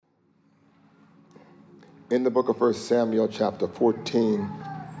in the book of 1 Samuel chapter 14,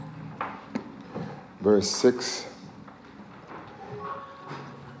 verse 6,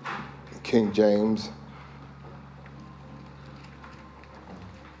 King James.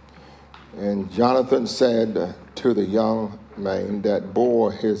 And Jonathan said to the young man that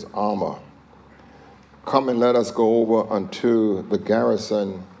bore his armor, "Come and let us go over unto the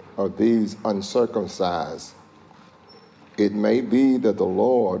garrison of these uncircumcised. It may be that the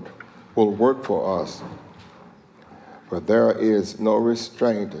Lord will work for us, for there is no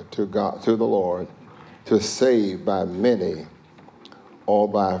restraint to the Lord, to save by many or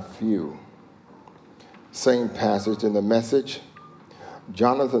by few." Same passage in the Message.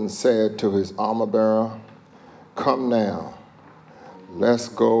 Jonathan said to his armor bearer, "Come now, let's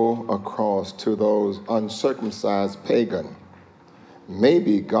go across to those uncircumcised pagan.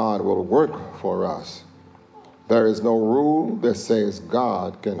 Maybe God will work for us. There is no rule that says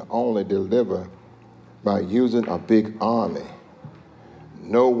God can only deliver by using a big army.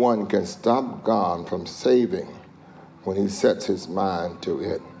 No one can stop God from saving when he sets his mind to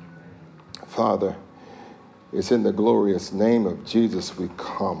it." Father, it's in the glorious name of Jesus we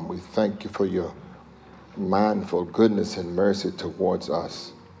come. We thank you for your mindful goodness and mercy towards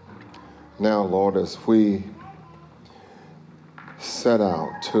us. Now, Lord, as we set out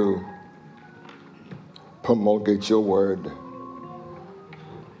to promulgate your word,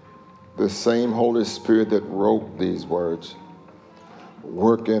 the same Holy Spirit that wrote these words,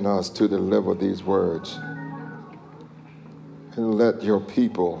 work in us to deliver these words. And let your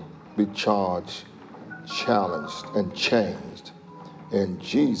people be charged, challenged, and changed. In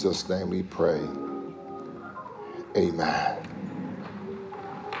Jesus' name we pray. Amen.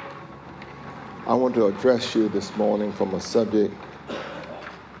 I want to address you this morning from a subject,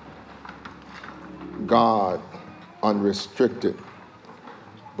 God unrestricted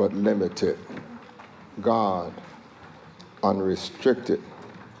but limited. God unrestricted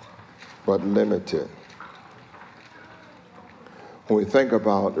but limited. When we think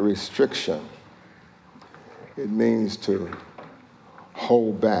about restriction, it means to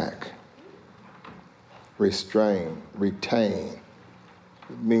hold back, restrain, retain.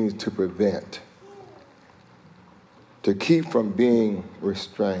 It means to prevent, to keep from being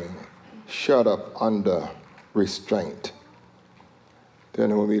restrained, shut up under restraint.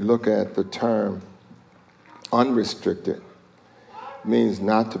 Then when we look at the term unrestricted, it means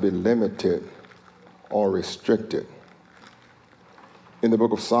not to be limited or restricted. In the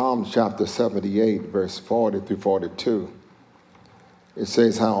book of Psalms, chapter 78, verse 40 through 42, it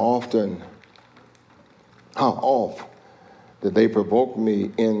says, how oft did they provoke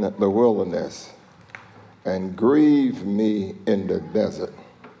me in the wilderness and grieve me in the desert.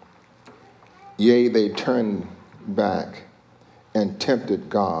 Yea, they turned back and tempted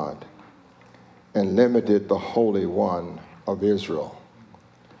God and limited the Holy One of Israel.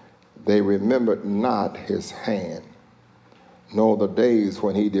 They remembered not his hand, nor the days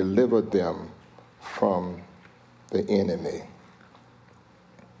when he delivered them from the enemy.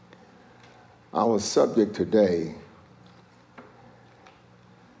 Our subject today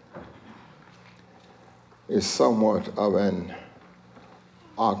is somewhat of an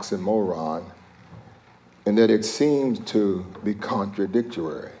oxymoron in that it seems to be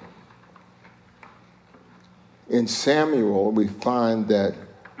contradictory. In Samuel, we find that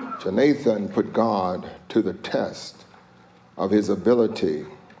Jonathan put God to the test of his ability.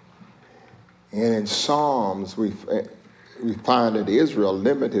 And in Psalms, we find that Israel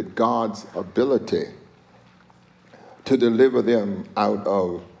limited God's ability to deliver them out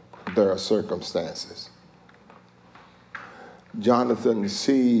of their circumstances. Jonathan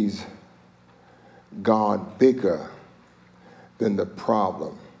sees God bigger than the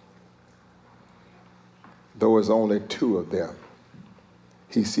problem. Though there's only two of them,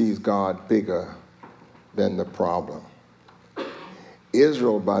 he sees God bigger than the problem.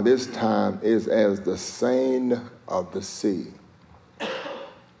 Israel by this time is as the sand of the sea.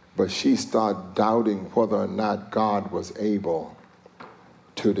 But she started doubting whether or not God was able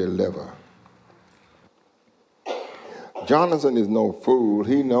to deliver. Jonathan is no fool.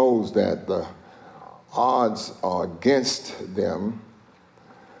 He knows that the odds are against them,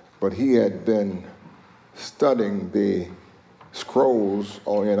 but he had been studying the scrolls,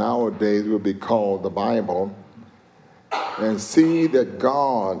 or in our days would be called the Bible, and see that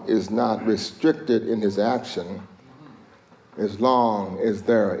God is not restricted in his action as long as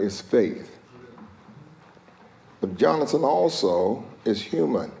there is faith. But Jonathan also is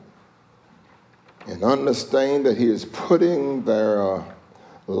human and understand that he is putting their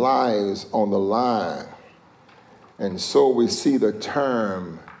lives on the line. And so we see the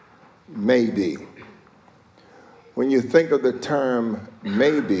term maybe. when you think of the term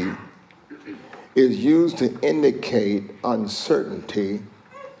maybe, is used to indicate uncertainty,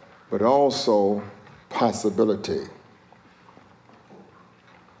 but also possibility.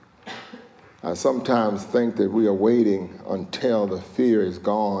 I sometimes think that we are waiting until the fear is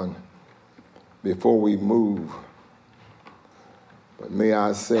gone before we move. But may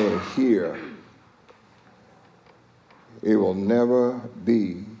I say here, it will never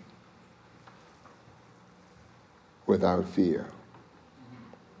be without fear.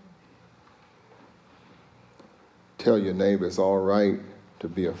 Tell your neighbor it's all right to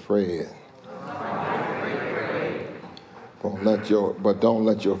be afraid. But don't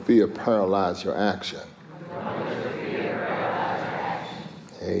let your fear paralyze your action.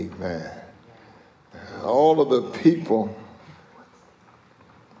 Amen. All of the people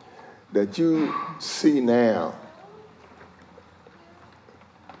that you see now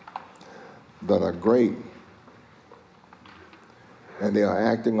that are great and they are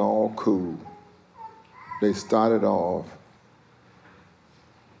acting all cool, they started off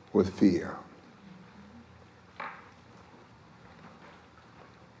with fear.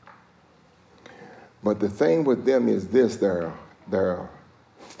 But the thing with them is this, their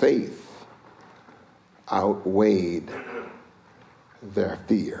faith outweighed their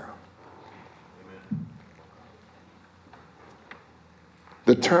fear.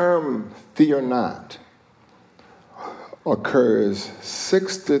 The term fear not occurs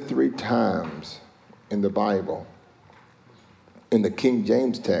 63 times in the Bible, in the King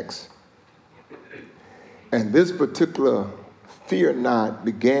James text. And this particular fear not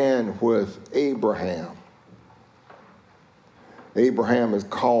began with Abraham. Abraham is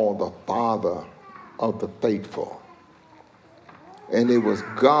called the father of the faithful. And it was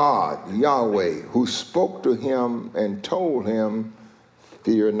God, Yahweh, who spoke to him and told him,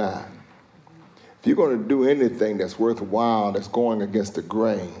 fear not. If you're going to do anything that's worthwhile, that's going against the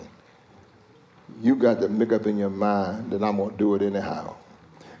grain, you got to make up in your mind that I'm going to do it anyhow.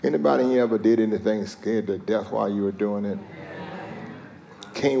 Anybody here ever did anything scared to death while you were doing it?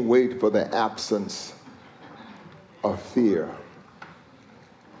 Can't wait for the absence of fear.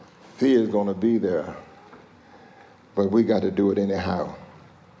 Fear is going to be there, but we got to do it anyhow.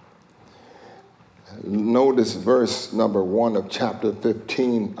 Notice verse number 1 of chapter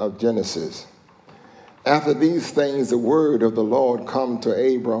 15 of Genesis. After these things, the word of the Lord come to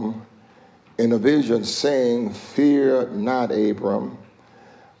Abram in a vision, saying, fear not, Abram.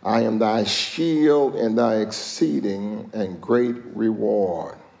 I am thy shield and thy exceeding and great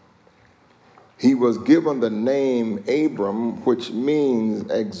reward. He was given the name Abram, which means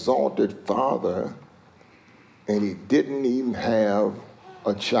exalted father, and he didn't even have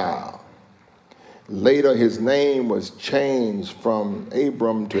a child. Later, his name was changed from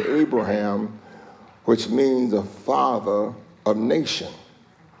Abram to Abraham, which means a father of nation.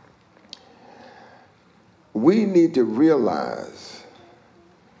 We need to realize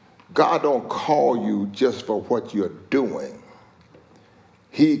God don't call you just for what you're doing.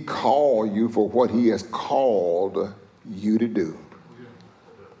 He called you for what he has called you to do.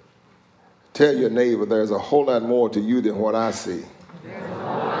 Tell your neighbor there's a whole lot more to you than what I see.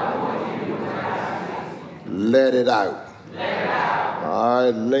 Let it out. All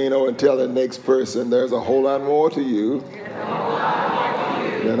right, lean over and tell the next person there's a whole lot more to you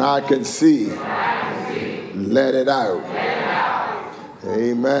than I can see. Let it out.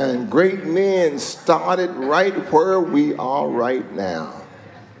 Amen. Great men started right where we are right now.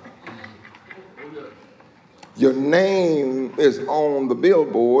 Your name is on the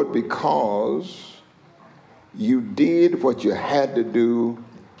billboard because you did what you had to do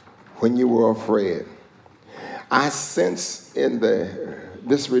when you were afraid. I sense in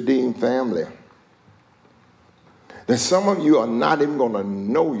this redeemed family that some of you are not even going to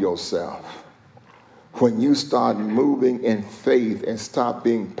know yourself when you start moving in faith and stop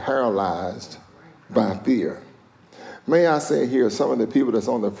being paralyzed by fear. May I say here, some of the people that's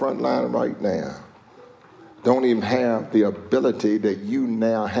on the front line right now don't even have the ability that you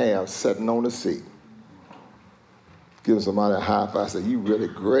now have sitting on the seat. Give somebody a high five, say, you really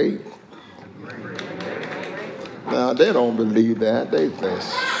great. Now, they don't believe that. They think,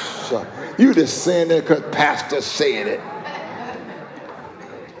 you just saying it because pastor said it.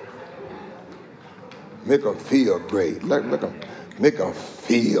 Make them feel great. Make them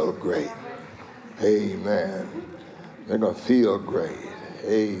feel great. Amen. Make them feel great.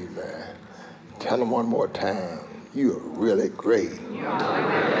 Amen. Tell them one more time. You are really great.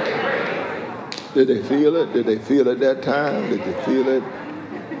 Did they feel it? Did they feel it that time? Did they feel it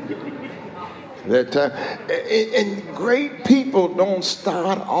that time? And great people don't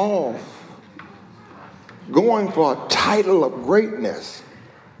start off going for a title of greatness.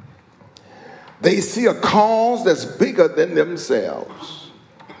 They see a cause that's bigger than themselves.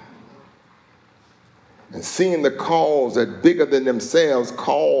 And seeing the cause that's bigger than themselves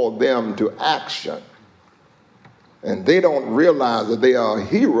call them to action. And they don't realize that they are a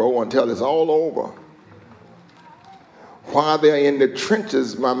hero until it's all over. While they're in the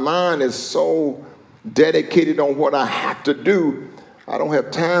trenches, my mind is so dedicated on what I have to do, I don't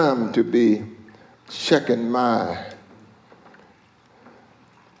have time to be checking my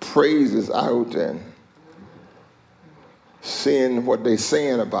praises out and seeing what they're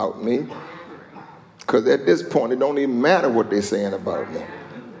saying about me. Because at this point, it don't even matter what they're saying about me.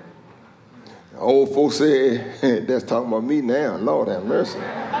 Old folks say, that's talking about me now. Lord have mercy.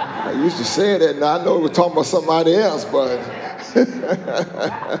 I used to say that, and I know it was talking about somebody else, but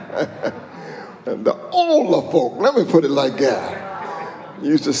the older folk, let me put it like that,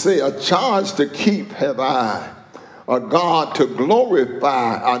 used to say, a charge to keep have I, a God to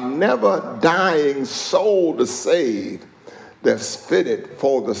glorify, a never dying soul to save that's fitted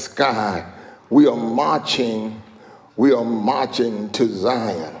for the sky. We are marching to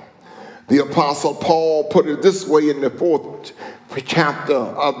Zion. The Apostle Paul put it this way in the 4th chapter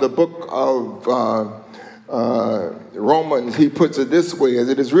of the book of Romans. He puts it this way, as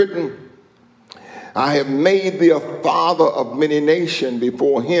it is written, I have made thee a father of many nations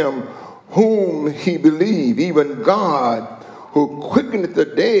before him whom he believed, even God, who quickeneth the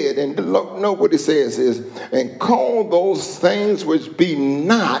dead. And look, know what it says is, and call those things which be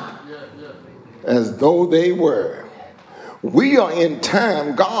not as though they were. We are in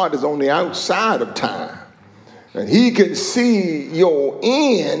time. God is on the outside of time. And he can see your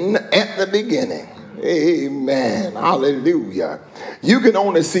end at the beginning. Amen. Hallelujah. You can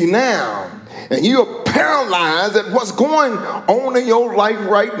only see now. And you're paralyzed at what's going on in your life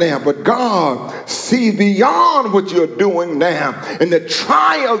right now. But God sees beyond what you're doing now and the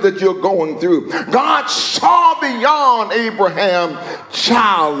trial that you're going through. God saw beyond Abraham's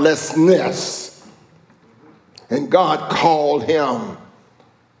childlessness. And God called him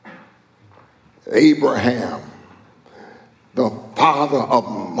Abraham, the father of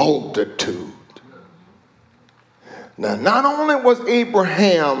multitude. Now, not only was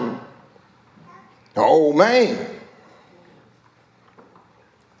Abraham an old man,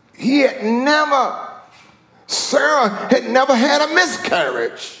 Sarah had never had a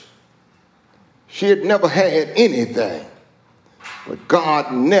miscarriage. She had never had anything. But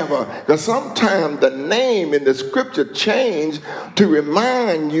God never, because sometimes the name in the scripture changed to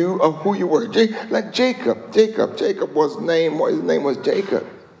remind you of who you were. Like Jacob was named, his name was Jacob.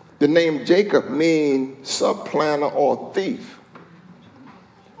 The name Jacob means supplanter or thief.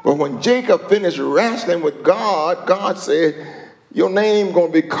 But when Jacob finished wrestling with God, God said, your name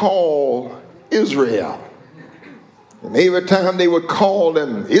going to be called Israel. And every time they would call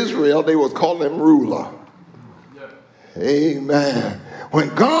him Israel, they would call him ruler. Amen.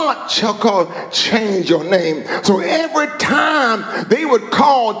 When God change your name, so every time they would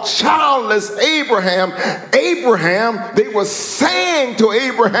call childless Abraham, they were saying to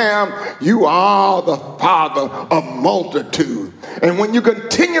Abraham, you are the father of multitude. And when you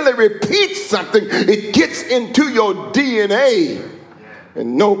continually repeat something, it gets into your DNA,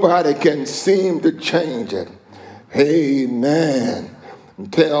 and nobody can seem to change it. Amen.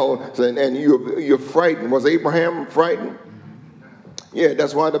 And you're frightened. Was Abraham frightened? Yeah,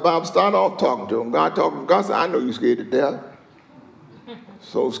 that's why the Bible started off talking to him. God said, I know you're scared to death.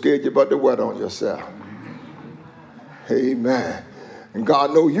 So scared you're about to wet on yourself. Amen. And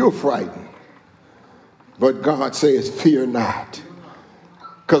God knows you're frightened. But God says, fear not.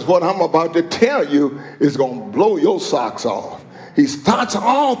 Because what I'm about to tell you is going to blow your socks off. He starts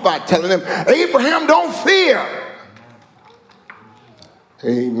off by telling him, Abraham, don't fear.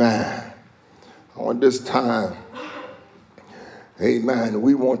 Amen. On this time, amen,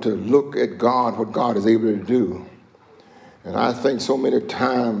 we want to look at God, what God is able to do. And I think so many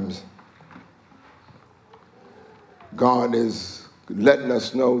times God is letting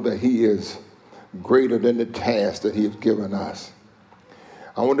us know that he is greater than the task that he has given us.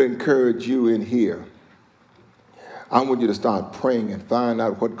 I want to encourage you in here. I want you to start praying and find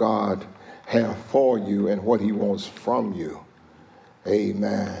out what God has for you and what he wants from you.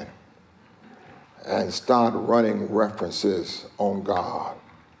 Amen. And start running references on God.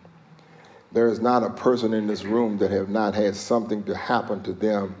 There is not a person in this room that have not had something to happen to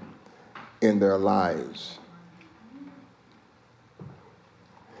them in their lives.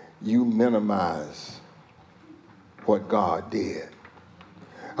 You minimize what God did.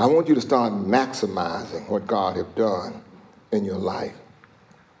 I want you to start maximizing what God has done in your life.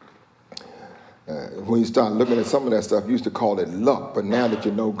 when you start looking at some of that stuff, you used to call it luck, but now that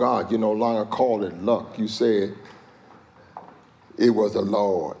you know God, you no longer call it luck. You said it was the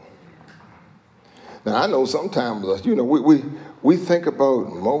Lord. Now, I know sometimes, we think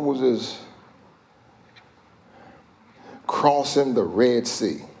about Moses crossing the Red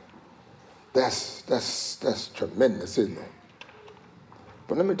Sea. That's tremendous, isn't it?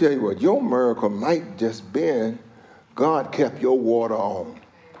 But let me tell you what, your miracle might just been God kept your water on.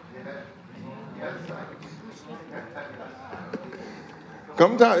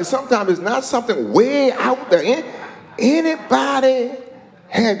 Sometimes it's not something way out there. Anybody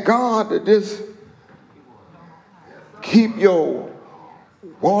had God to just keep your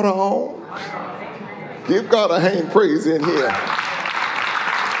water on? Give God a hand praise in here.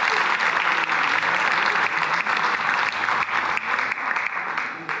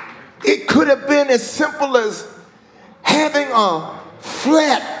 It could have been as simple as having a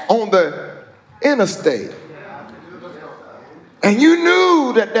flat on the interstate. And you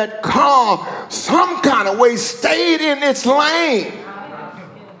knew that that car some kind of way stayed in its lane.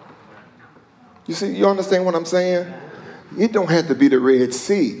 You see, you understand what I'm saying? It don't have to be the Red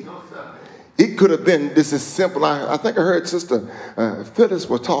Sea. It could have been, this is simple. I think I heard Sister Phyllis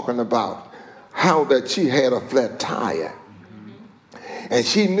was talking about how that she had a flat tire. And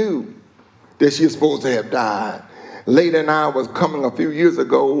she knew that she was supposed to have died. Lady and I was coming a few years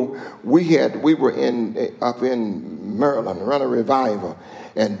ago. We were up in Maryland, running a revival.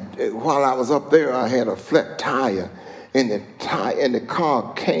 And while I was up there, I had a flat tire. And the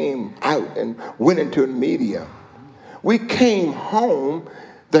car came out and went into the median. We came home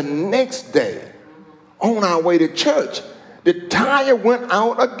the next day on our way to church. The tire went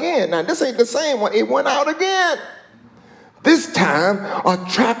out again. Now, this ain't the same one. It went out again. This time, a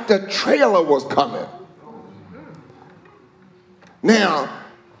tractor trailer was coming. Now,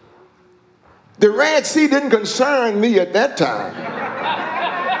 the Red Sea didn't concern me at that time,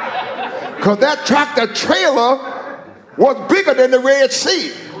 because that tractor trailer was bigger than the Red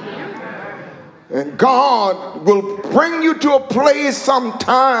Sea. And God will bring you to a place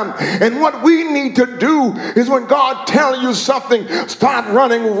sometime. And what we need to do is when God tells you something, start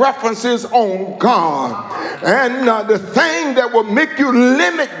running references on God. And the thing that will make you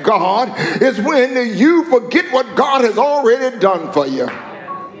limit God is when you forget what God has already done for you.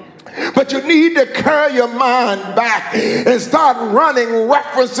 But you need to carry your mind back and start running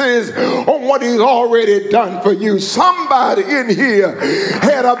references on what he's already done for you. Somebody in here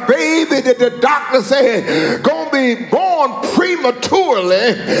had a baby that the doctor said gonna be born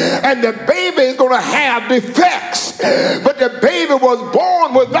prematurely, and the baby is gonna have defects. But the baby was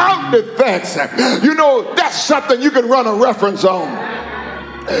born without defects. You know, that's something you can run a reference on.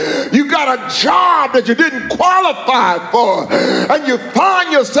 You got a job that you didn't qualify for, and you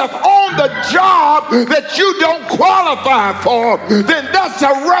find yourself on the job that you don't qualify for, then that's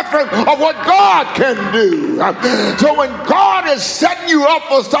a reference of what God can do. So when God is setting you up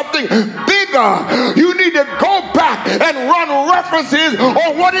for something bigger, you need to go back and run references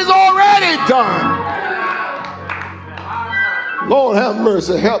on what He's already done. Lord have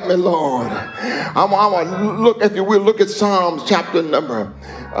mercy, help me, Lord. I'm gonna look, if you will, look at Psalms chapter number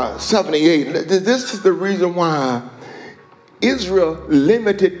 78. This is the reason why Israel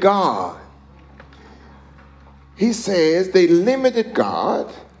limited God. He says they limited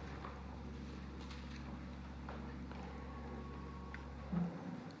God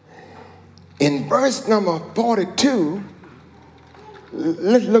in verse number 42.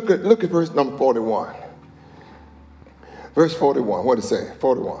 Let's look at verse number 41. Verse 41, what does it say?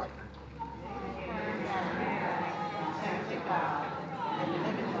 41.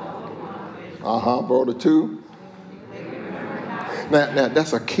 Brother 2. Now,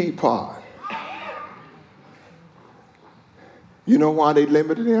 that's a key part. You know why they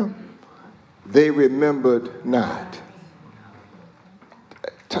limited him? They remembered not.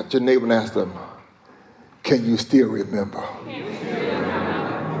 Touch your neighbor and ask them, can you still remember?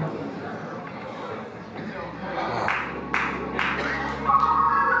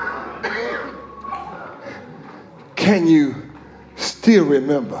 Can you still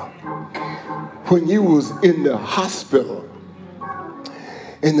remember when you was in the hospital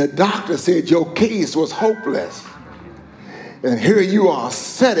and the doctor said your case was hopeless, and here you are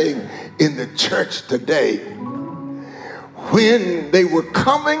sitting in the church today when they were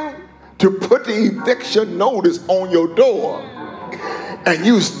coming to put the eviction notice on your door, and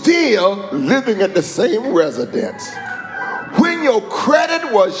you still living at the same residence, when your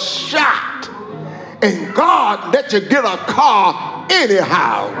credit was shot and God let you get a car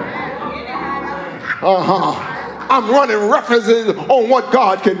anyhow. I'm running references on what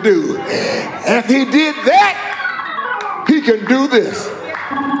God can do. If he did that, he can do this.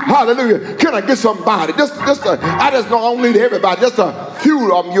 Hallelujah. Can I get somebody? I just don't need everybody. Just a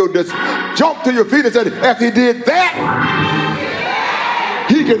few of them. You just jump to your feet and say, if he did that,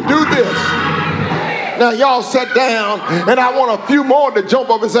 he can do this. Now y'all sit down, and I want a few more to jump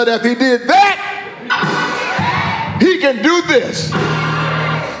up and say, if he did that, he can do this.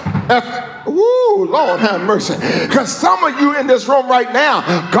 Woo, Lord have mercy. Because some of you in this room right now,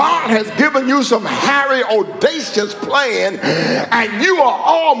 God has given you some hairy, audacious plan, and you are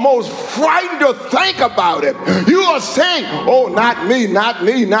almost frightened to think about it. You are saying, oh, not me, not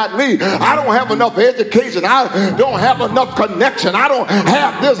me, not me. I don't have enough education. I don't have enough connection. I don't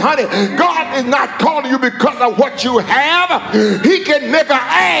have this, honey. God is not calling you because of what you have. He can make an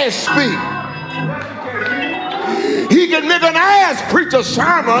ass speak. He can make an ass preach a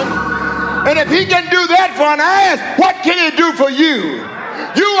sermon. And if he can do that for an ass, what can he do for you?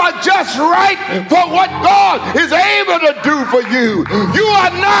 You are just right for what God is able to do for you. You are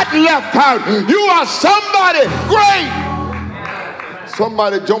not left out. You are somebody great.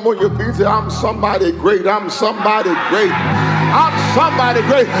 Somebody jump on your feet and say, I'm somebody great. I'm somebody great. I'm somebody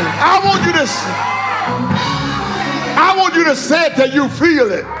great. I want you to say it till you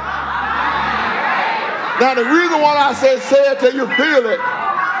feel it. Now the reason why I say it till you feel it,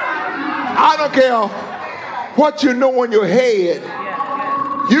 I don't care what you know in your head,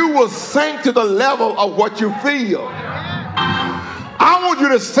 you will sink to the level of what you feel. I want you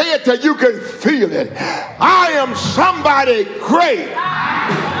to say it till you can feel it. I am somebody great.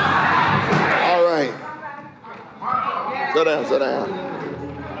 All right. Sit down, sit down.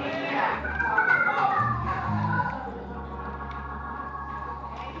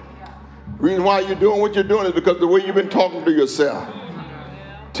 The reason why you're doing what you're doing is because of the way you've been talking to yourself.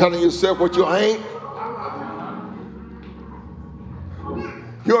 Telling yourself what you ain't.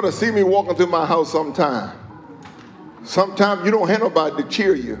 You ought to see me walking through my house sometime. Sometimes you don't have nobody to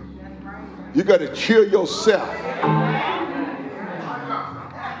cheer you. You got to cheer yourself.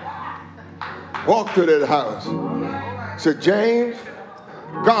 Walk through that house. Say, James,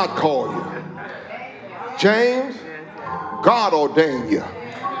 God called you. James, God ordained you.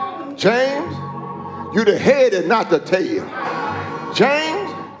 James, you the head and not the tail. James,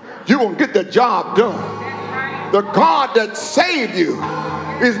 you're going to get the job done. The God that saved you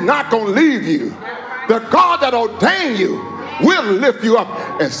is not going to leave you. The God that ordained you will lift you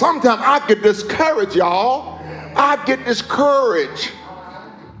up. And sometimes I get discouraged, y'all. I get discouraged.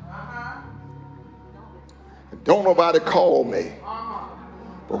 Don't nobody call me.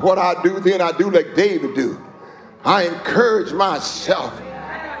 But what I do then, I do like David do. I encourage myself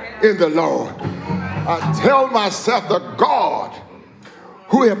in the Lord. I tell myself the God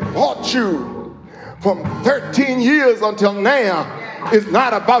who have brought you from 13 years until now is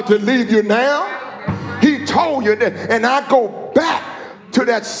not about to leave you now. He told you that, and I go back to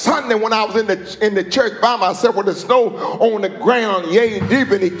that Sunday when I was in the church by myself with the snow on the ground, yea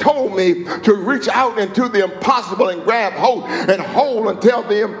deep, and he told me to reach out into the impossible and grab hold until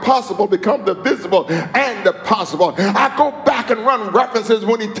the impossible becomes the visible and the possible. I go back and run references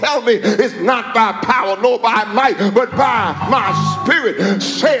when he tells me it's not by power nor by might, but by my spirit,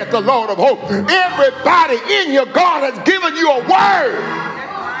 saith the Lord of hosts. Everybody in you, God has given you a word.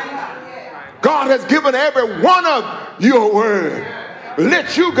 God has given every one of you a word.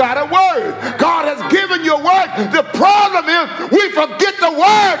 Let you got a word. God has given you a word. The problem is we forget the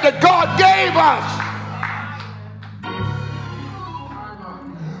word that God gave us.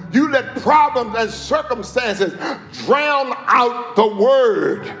 You let problems and circumstances drown out the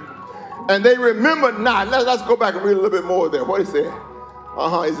word. And they remember not. Let's go back and read a little bit more there. What is it?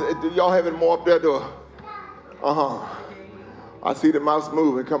 Do y'all have it more up there? I see the mouse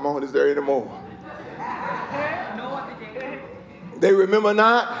moving. Come on, is there any more? They remember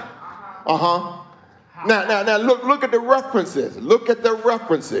not? Now look at the references. Look at the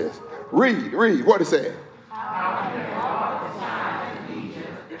references. Read. What it say?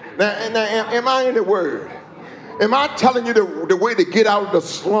 Now, am I in the word? Am I telling you the way to get out of the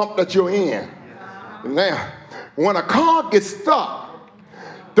slump that you're in? Now, when a car gets stuck,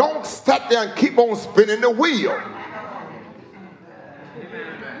 don't sit there and keep on spinning the wheel.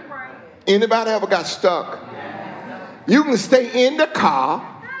 Anybody ever got stuck? You can stay in the car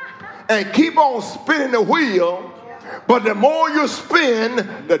and keep on spinning the wheel, but the more you spin,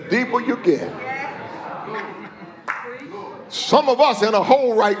 the deeper you get. Some of us in a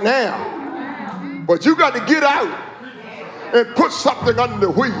hole right now, but you got to get out and put something under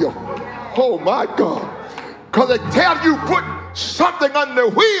the wheel. Oh my God. Because they tell you put something under the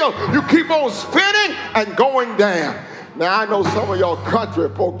wheel, you keep on spinning and going down. Now, I know some of y'all country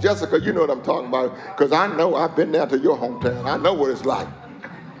folk, Jessica, you know what I'm talking about, because I know I've been down to your hometown. I know what it's like.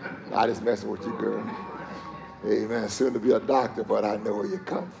 I just messing with you, girl. Amen. Soon to be a doctor, but I know where you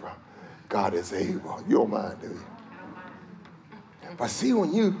come from. God is able. You don't mind, do you? But see,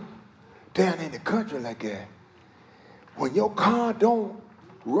 when you down in the country like that, when your car don't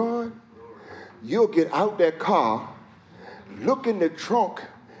run, you'll get out that car, look in the trunk,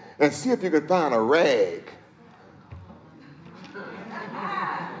 and see if you can find a rag.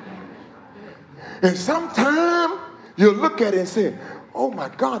 And sometimes you'll look at it and say, oh my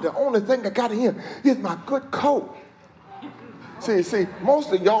God, the only thing I got in here is my good coat. See,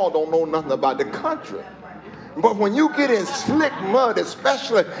 most of y'all don't know nothing about the country. But when you get in slick mud,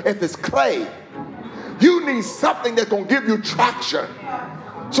 especially if it's clay, you need something that's going to give you traction.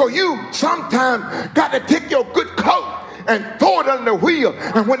 So you sometimes got to take your good coat and throw it under the wheel.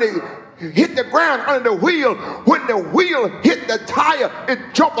 And when they hit the ground under the wheel, when the wheel hit the tire, it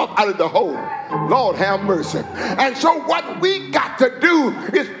jump up out of the hole. Lord have mercy. And so what we got to do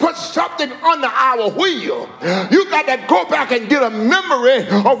is put something under our wheel. You got to go back and get a memory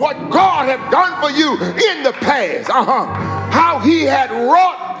of what God had done for you in the past. How he had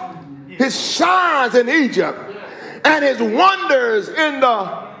wrought his signs in Egypt and his wonders in the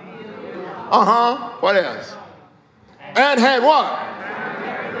what else? And had what?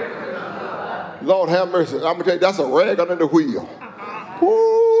 Lord have mercy. I'm going to tell you, that's a rag under the wheel.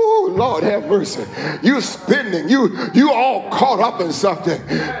 Ooh, Lord have mercy. You spinning. You all caught up in something.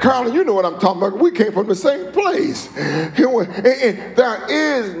 Carolyn, you know what I'm talking about. We came from the same place. And there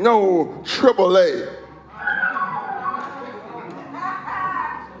is no AAA.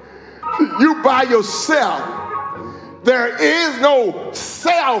 You by yourself. There is no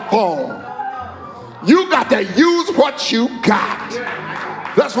cell phone. You got to use what you got.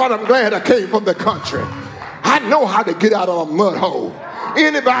 That's why I'm glad I came from the country. I know how to get out of a mud hole.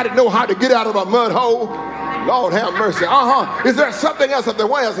 Anybody know how to get out of a mud hole? Lord have mercy. Is there something else up there?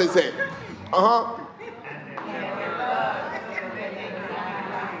 What else they say?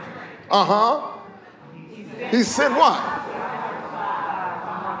 He said what?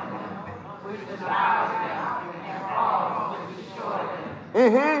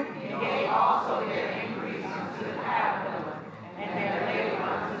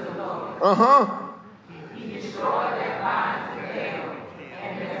 He destroyed their vines with hail,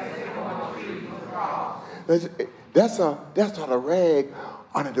 and their sycamore trees with frost. That's what a rag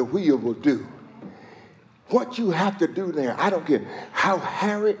under the wheel will do. What you have to do there, I don't care how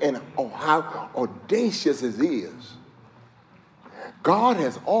hairy and how audacious it is. God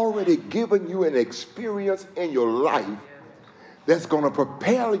has already given you an experience in your life that's going to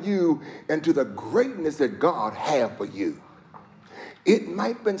propel you into the greatness that God has for you. It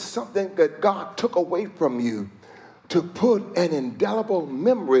might have been something that God took away from you to put an indelible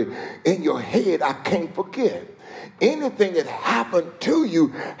memory in your head I can't forget. Anything that happened to you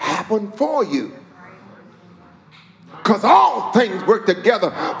happened for you. Because all things work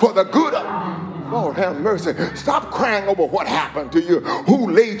together for the good of. Lord have mercy. Stop crying over what happened to you, who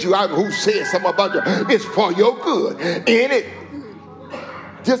laid you out, and who said something about you. It's for your good. And it,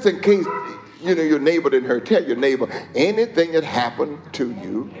 just in case your neighbor didn't hear, tell your neighbor, anything that happened to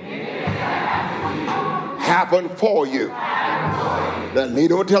you happened for you. Then you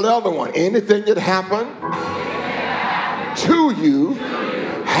don't tell the other one, anything that happened to you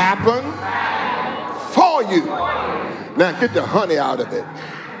happened for you. Now get the honey out of it.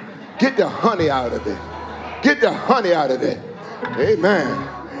 Get the honey out of it. Get the honey out of it. Amen.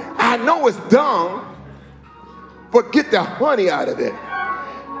 I know it's dumb, but get the honey out of it.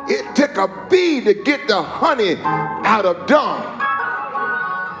 It took a bee to get the honey out of dung.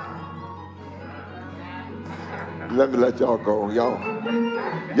 Let me let y'all go.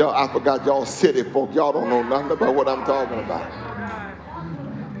 Y'all, I forgot y'all city folk. Y'all don't know nothing about what I'm talking about.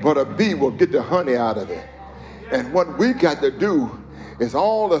 But a bee will get the honey out of it. And what we got to do is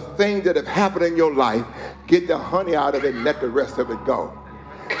all the things that have happened in your life, get the honey out of it and let the rest of it go.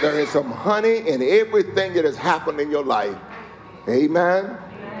 There is some honey in everything that has happened in your life. Amen.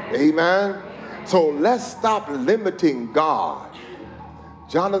 Amen. So let's stop limiting God.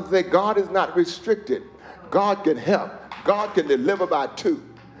 Jonathan said God is not restricted. God can help. God can deliver by two.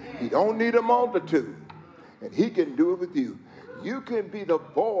 He don't need a multitude. And he can do it with you. You can be the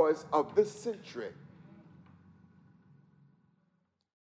voice of this century.